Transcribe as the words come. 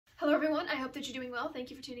Hello everyone, I hope that you're doing well.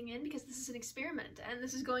 Thank you for tuning in because this is an experiment and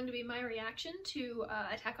this is going to be my reaction to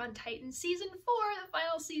Attack on Titan Season 4, the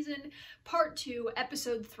final season, Part 2,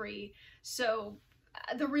 Episode 3. So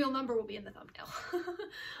the real number will be in the thumbnail.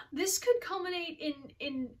 This could culminate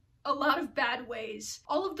in a lot of bad ways.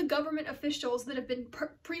 All of the government officials that have been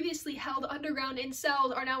previously held underground in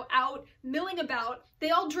cells are now out milling about.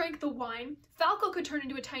 They all drank the wine. Falco could turn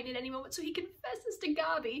into a Titan at any moment, so he confesses to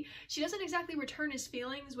Gabi. She doesn't exactly return his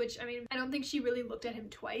feelings, which, I mean, I don't think she really looked at him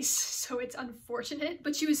twice, so it's unfortunate.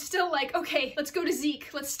 But she was still like, okay, let's go to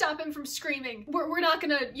Zeke. Let's stop him from screaming. You're not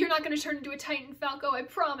gonna turn into a Titan, Falco, I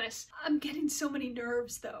promise. I'm getting so many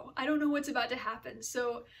nerves, though. I don't know what's about to happen,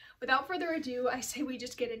 so without further ado, I say we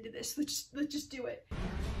just get into this. Let's just do it.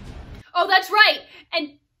 Oh, that's right!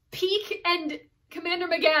 And Peak and Commander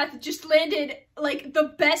Magath just landed, like,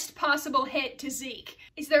 the best possible hit to Zeke.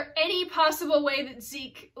 Is there any possible way that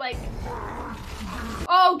Zeke, like...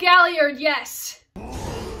 Oh, Galliard, yes!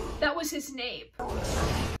 That was his name.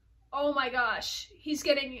 Oh my gosh. He's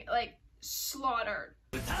getting, like, slaughtered.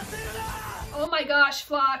 Oh my gosh,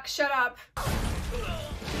 Flock, shut up.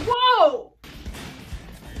 Whoa!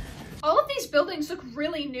 All of these buildings look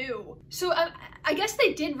really new. So, I guess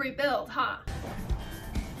they did rebuild, huh?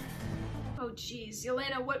 Oh geez,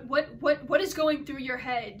 Yelena, what is going through your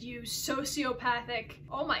head, you sociopathic?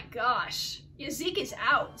 Oh my gosh. Yeah, Zeke is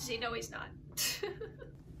out. See, no, he's not.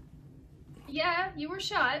 Yeah, you were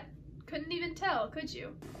shot. Couldn't even tell, could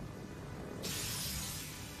you?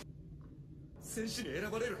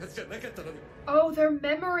 Oh, they're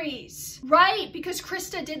memories. Right, because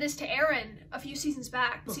Krista did this to Eren a few seasons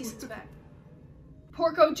back.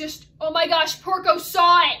 Porco just, oh my gosh, Porco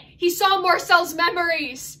saw it. He saw Marcel's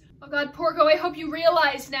memories. Oh god, Porco, I hope you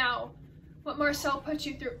realize now what Marcel put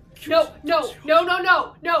you through. No, no, no, no,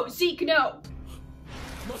 no, no, Zeke, no.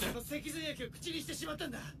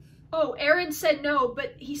 Oh, Eren said no,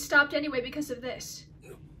 but he stopped anyway because of this.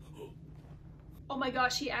 Oh my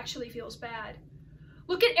gosh, he actually feels bad.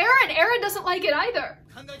 Look at Eren! Eren doesn't like it either!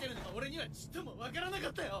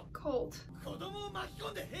 Colt.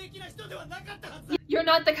 You're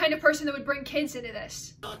not the kind of person that would bring kids into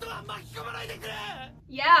this.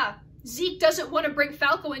 Yeah, Zeke doesn't want to bring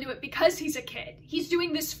Falco into it because he's a kid. He's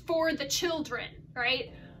doing this for the children,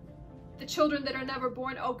 right? The children that are never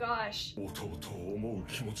born. Oh gosh.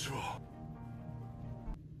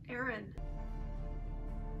 Eren.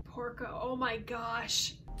 Porco. Oh my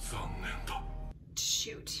gosh.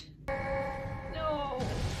 Shoot. No.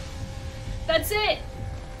 That's it.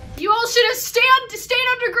 You all should have stayed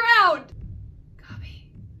underground.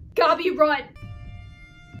 Gabi, run.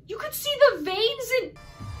 You could see the veins in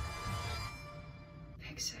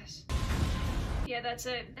Pixis. Yeah, that's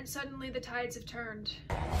it. And suddenly the tides have turned.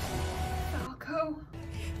 Falco.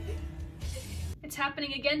 It's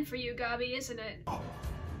happening again for you, Gabi, isn't it?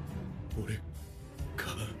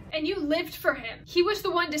 And you lived for him. He was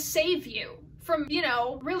the one to save you from, you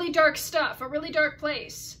know, really dark stuff, a really dark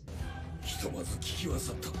place.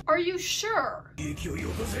 Are you sure?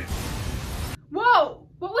 Whoa!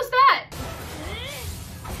 What was that?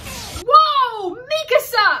 Whoa!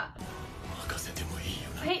 Mikasa!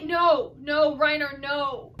 Hey, no, no, Reiner,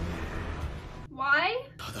 no. Why?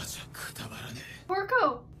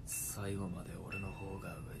 Porco.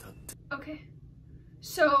 Okay.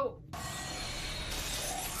 So...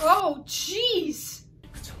 Oh, jeez!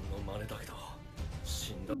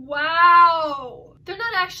 Wow! They're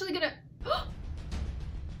not actually gonna...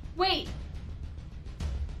 Wait!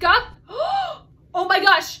 Oh my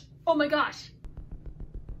gosh! Oh my gosh!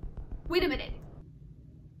 Wait a minute.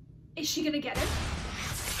 Is she gonna get him?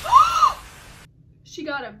 She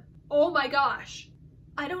got him. Oh my gosh.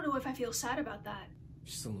 I don't know if I feel sad about that.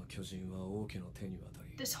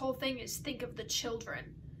 This whole thing is think of the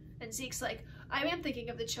children. And Zeke's like, I am thinking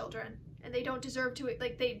of the children. And they don't deserve to,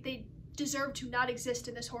 like, they deserve to not exist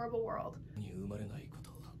in this horrible world.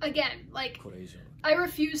 Again, like, I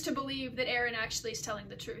refuse to believe that Eren actually is telling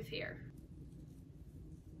the truth here.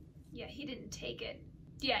 Yeah, he didn't take it.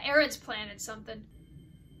 Yeah, Eren's planted something.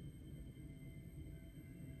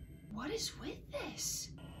 What is with this?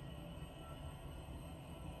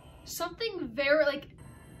 Something very, like...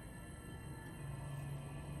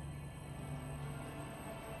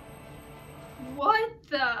 What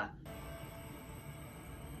the?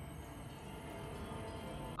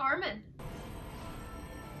 Armin.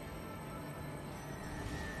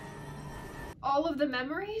 All of the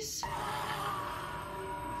memories?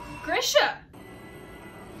 Grisha!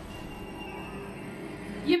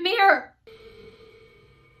 Ymir!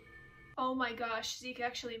 Oh my gosh, Zeke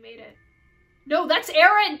actually made it. No, that's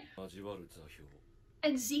Eren!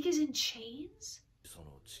 And Zeke is in chains?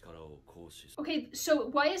 Okay, so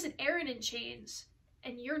why isn't Eren in chains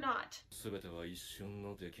and you're not?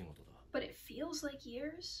 But it feels like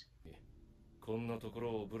years?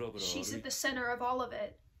 She's at the center of all of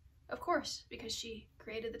it. Of course, because she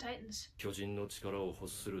created the Titans.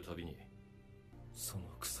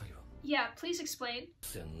 Yeah, please explain.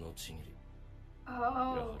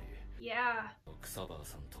 Oh, yeah.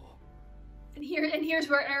 And here's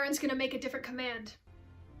where Eren's gonna make a different command.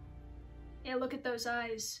 Yeah, look at those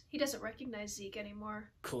eyes. He doesn't recognize Zeke anymore.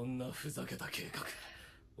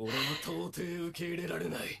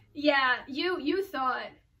 Yeah, you thought.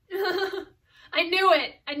 I knew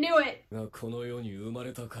it! I knew it!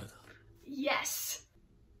 Yes!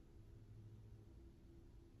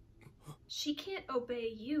 She can't obey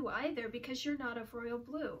you either because you're not of royal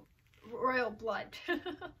blood.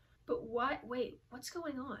 But what? Wait, what's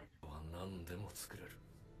going on?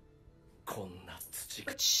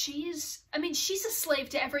 But she's a slave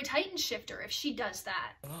to every Titan shifter if she does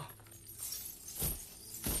that.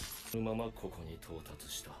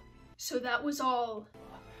 So that was all.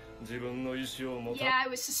 Yeah, I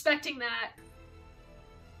was suspecting that.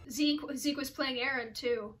 Zeke was playing Eren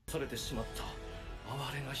too.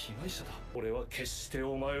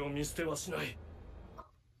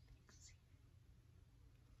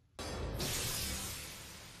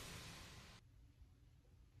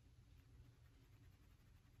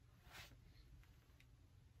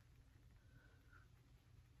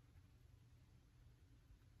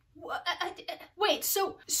 Wait,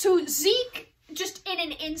 so Zeke just in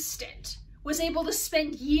an instant was able to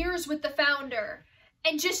spend years with the Founder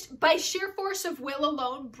and just by sheer force of will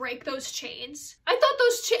alone break those chains? I thought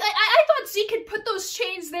I thought Zeke had put those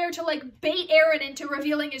chains there to like bait Eren into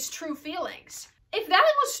revealing his true feelings. If that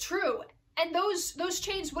was true, and those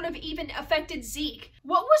chains would have even affected Zeke,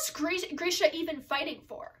 what was Grisha even fighting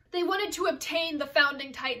for? They wanted to obtain the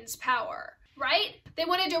founding Titan's power, right? They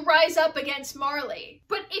wanted to rise up against Marley.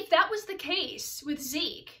 But if that was the case with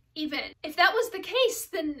Zeke, if that was the case,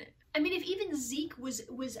 then, I mean, if even Zeke was,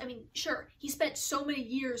 I mean, sure, he spent so many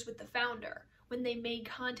years with the Founder when they made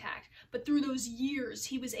contact, but through those years,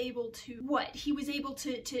 he was able to, what? He was able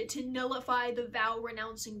to nullify the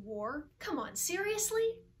vow-renouncing war? Come on,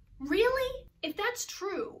 seriously? Really? If that's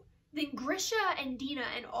true, then Grisha and Dina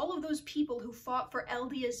and all of those people who fought for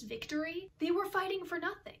Eldia's victory, they were fighting for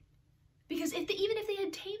nothing. Because even if they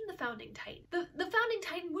had tamed the founding Titan, the founding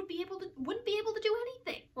Titan wouldn't be able to do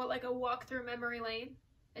anything. What, like a walk through memory lane?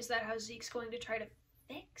 Is that how Zeke's going to try to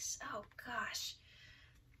fix? Oh gosh,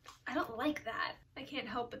 I don't like that. I can't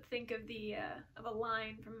help but think of of a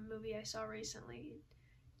line from a movie I saw recently.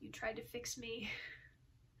 You tried to fix me.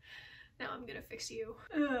 Now I'm gonna fix you.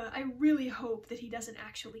 I really hope that he doesn't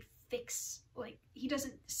actually fix, like, he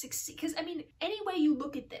doesn't succeed. Because, I mean, any way you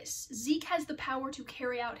look at this, Zeke has the power to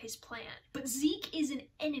carry out his plan. But Zeke is an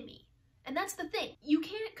enemy. And that's the thing. You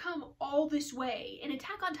can't come all this way in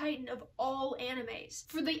Attack on Titan of all animes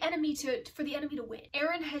for the enemy to win.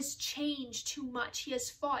 Eren has changed too much. He has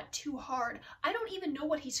fought too hard. I don't even know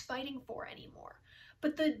what he's fighting for anymore.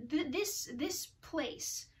 But this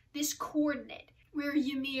place, this coordinate, where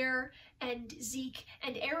Ymir and Zeke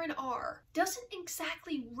and Eren are, doesn't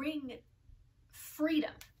exactly ring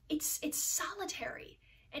freedom. It's solitary.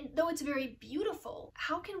 And though it's very beautiful,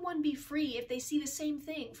 how can one be free if they see the same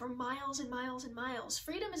thing for miles and miles and miles?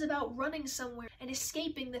 Freedom is about running somewhere and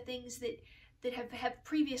escaping the things that have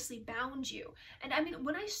previously bound you. And I mean,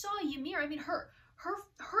 when I saw Ymir, I mean, her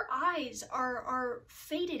eyes are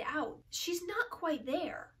faded out. She's not quite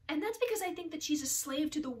there. And that's because I think that she's a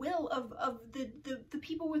slave to the will of the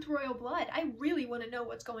people with royal blood. I really want to know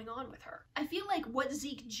what's going on with her. I feel like what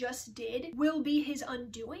Zeke just did will be his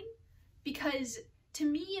undoing, because to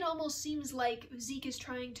me it almost seems like Zeke is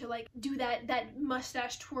trying to like do that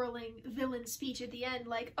mustache twirling villain speech at the end,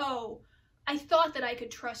 like, oh, I thought that I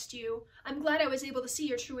could trust you. I'm glad I was able to see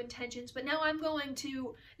your true intentions, but now I'm going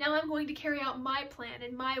to carry out my plan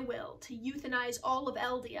and my will to euthanize all of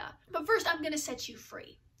Eldia. But first I'm gonna set you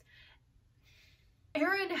free.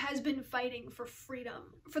 Eren has been fighting for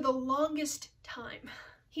freedom for the longest time.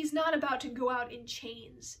 He's not about to go out in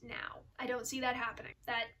chains now. I don't see that happening.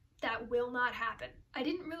 That will not happen. I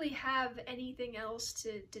didn't really have anything else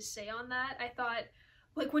to say on that. I thought,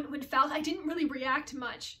 like, when Falco, I didn't really react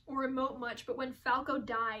much or emote much, but when Falco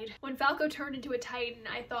died, when Falco turned into a Titan,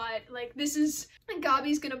 I thought, like, this is,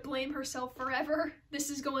 Gabi's gonna blame herself forever. This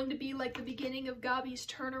is going to be like the beginning of Gabi's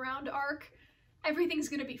turnaround arc. Everything's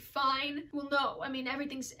gonna be fine. Well, no, I mean,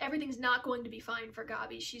 everything's not going to be fine for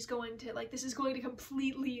Gabi. She's going to, like, this is going to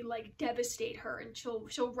completely, like, devastate her, and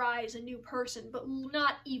she'll rise a new person, but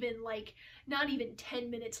not even 10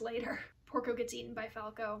 minutes later. Porco gets eaten by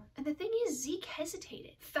Falco. And the thing is, Zeke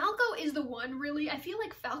hesitated. Falco is the one, really. I feel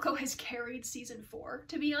like Falco has carried season 4,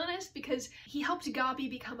 to be honest, because he helped Gabi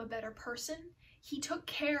become a better person. He took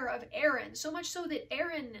care of Eren, so much so that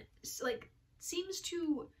Eren, like, seems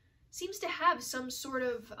to have some sort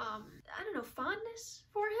of, I don't know, fondness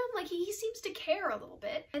for him. Like, he seems to care a little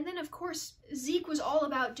bit. And then, of course, Zeke was all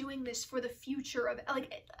about doing this for the future of,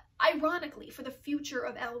 like, ironically, for the future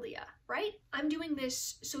of Eldia, right? I'm doing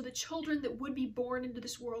this so the children that would be born into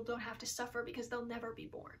this world don't have to suffer because they'll never be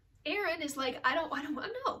born. Eren is like, no,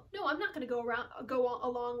 I'm not gonna go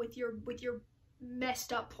along with your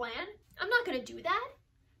messed up plan. I'm not gonna do that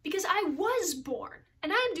because I was born.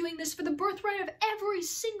 And I am doing this for the birthright of every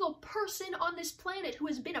single person on this planet who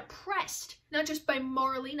has been oppressed. Not just by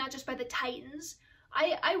Marley, not just by the Titans.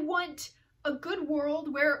 I want a good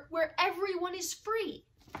world where everyone is free.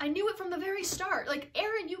 I knew it from the very start. Like,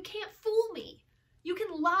 Eren, you can't fool me. You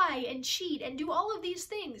can lie and cheat and do all of these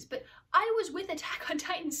things, but I was with Attack on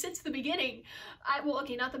Titan since the beginning. Well,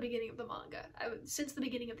 okay, not the beginning of the manga. Since the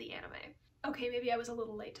beginning of the anime. Okay, maybe I was a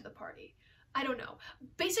little late to the party. I don't know.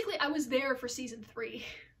 Basically, I was there for season 3,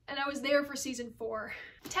 and I was there for season 4.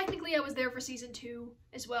 Technically, I was there for season 2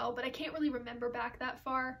 as well, but I can't really remember back that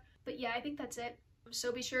far. But yeah, I think that's it.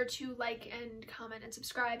 So be sure to like and comment and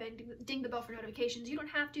subscribe and ding the bell for notifications. You don't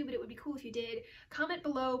have to, but it would be cool if you did. Comment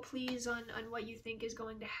below, please, on what you think is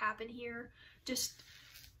going to happen here. Just,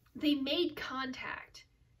 they made contact,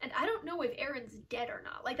 and I don't know if Eren's dead or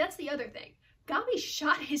not. Like, that's the other thing. Gabi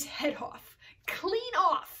shot his head off. Clean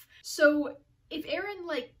off. So if Eren,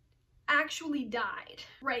 like, actually died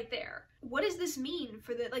right there, what does this mean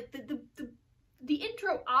for the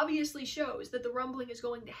intro obviously shows that the rumbling is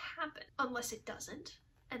going to happen, unless it doesn't,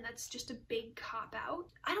 and that's just a big cop-out.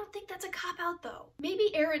 I don't think that's a cop-out, though.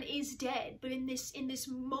 Maybe Eren is dead, but in this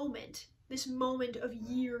moment of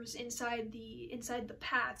years inside the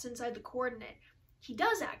paths, inside the coordinate, he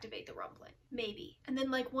does activate the rumbling, maybe. And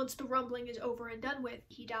then, like, once the rumbling is over and done with,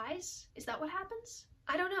 he dies? Is that what happens?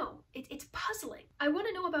 I don't know. It's puzzling. I want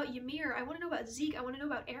to know about Ymir, I want to know about Zeke, I want to know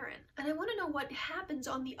about Eren. And I want to know what happens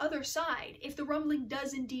on the other side if the rumbling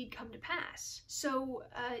does indeed come to pass. So,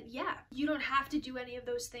 yeah. You don't have to do any of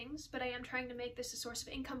those things, but I am trying to make this a source of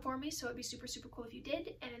income for me, so it'd be super, super cool if you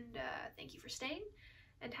did. And thank you for staying,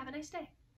 and have a nice day.